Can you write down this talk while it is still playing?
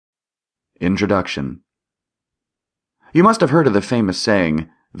Introduction. You must have heard of the famous saying,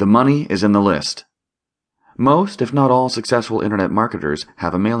 "The money is in the list." Most, if not all, successful internet marketers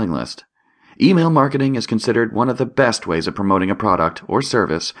have a mailing list. Email marketing is considered one of the best ways of promoting a product or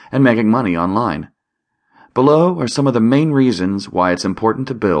service and making money online. Below are some of the main reasons why it's important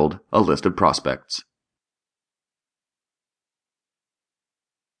to build a list of prospects.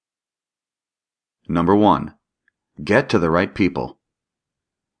 Number 1. Get to the right people.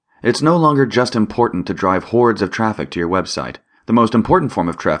 It's no longer just important to drive hordes of traffic to your website. The most important form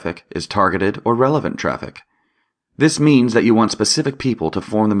of traffic is targeted or relevant traffic. This means that you want specific people to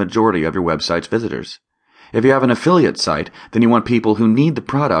form the majority of your website's visitors. If you have an affiliate site, then you want people who need the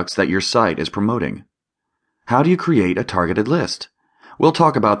products that your site is promoting. How do you create a targeted list? We'll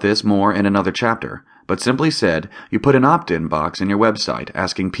talk about this more in another chapter, but simply said, you put an opt-in box in your website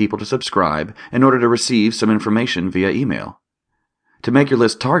asking people to subscribe in order to receive some information via email. To make your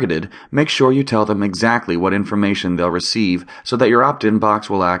list targeted, make sure you tell them exactly what information they'll receive so that your opt-in box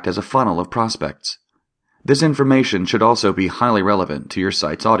will act as a funnel of prospects. This information should also be highly relevant to your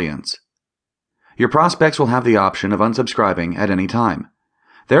site's audience. Your prospects will have the option of unsubscribing at any time.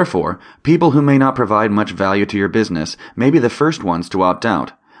 Therefore, people who may not provide much value to your business may be the first ones to opt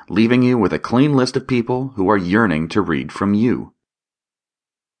out, leaving you with a clean list of people who are yearning to read from you.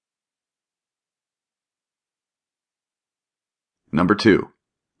 Number 2.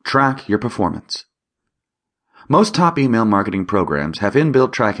 Track your performance. Most top email marketing programs have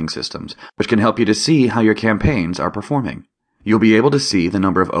inbuilt tracking systems, which can help you to see how your campaigns are performing. You'll be able to see the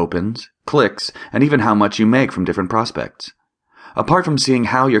number of opens, clicks, and even how much you make from different prospects. Apart from seeing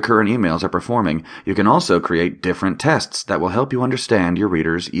how your current emails are performing, you can also create different tests that will help you understand your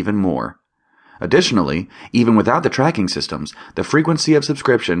readers even more. Additionally, even without the tracking systems, the frequency of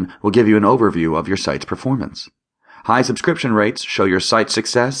subscription will give you an overview of your site's performance. High subscription rates show your site's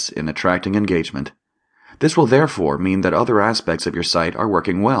success in attracting engagement. This will therefore mean that other aspects of your site are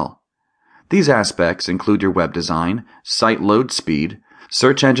working well. These aspects include your web design, site load speed,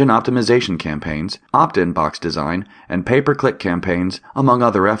 search engine optimization campaigns, opt-in box design, and pay-per-click campaigns, among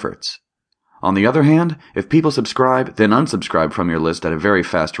other efforts. On the other hand, if people subscribe, then unsubscribe from your list at a very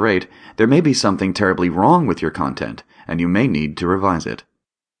fast rate, there may be something terribly wrong with your content, and you may need to revise it.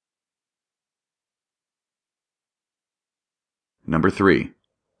 Number 3.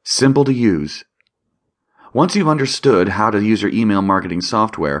 Simple to use. Once you've understood how to use your email marketing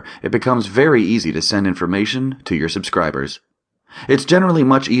software, it becomes very easy to send information to your subscribers. It's generally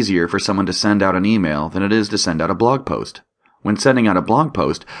much easier for someone to send out an email than it is to send out a blog post. When sending out a blog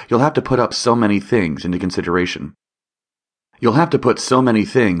post, you'll have to put so many things into consideration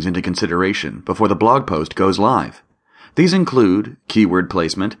before the blog post goes live. These include keyword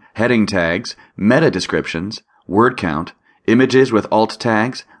placement, heading tags, meta descriptions, word count, images with alt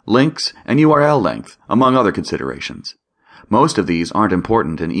tags, links, and URL length, among other considerations. Most of these aren't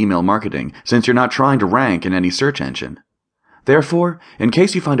important in email marketing since you're not trying to rank in any search engine. Therefore, in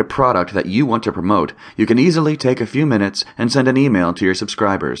case you find a product that you want to promote, you can easily take a few minutes and send an email to your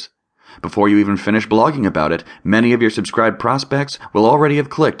subscribers. Before you even finish blogging about it, many of your subscribed prospects will already have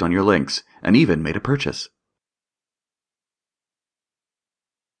clicked on your links and even made a purchase.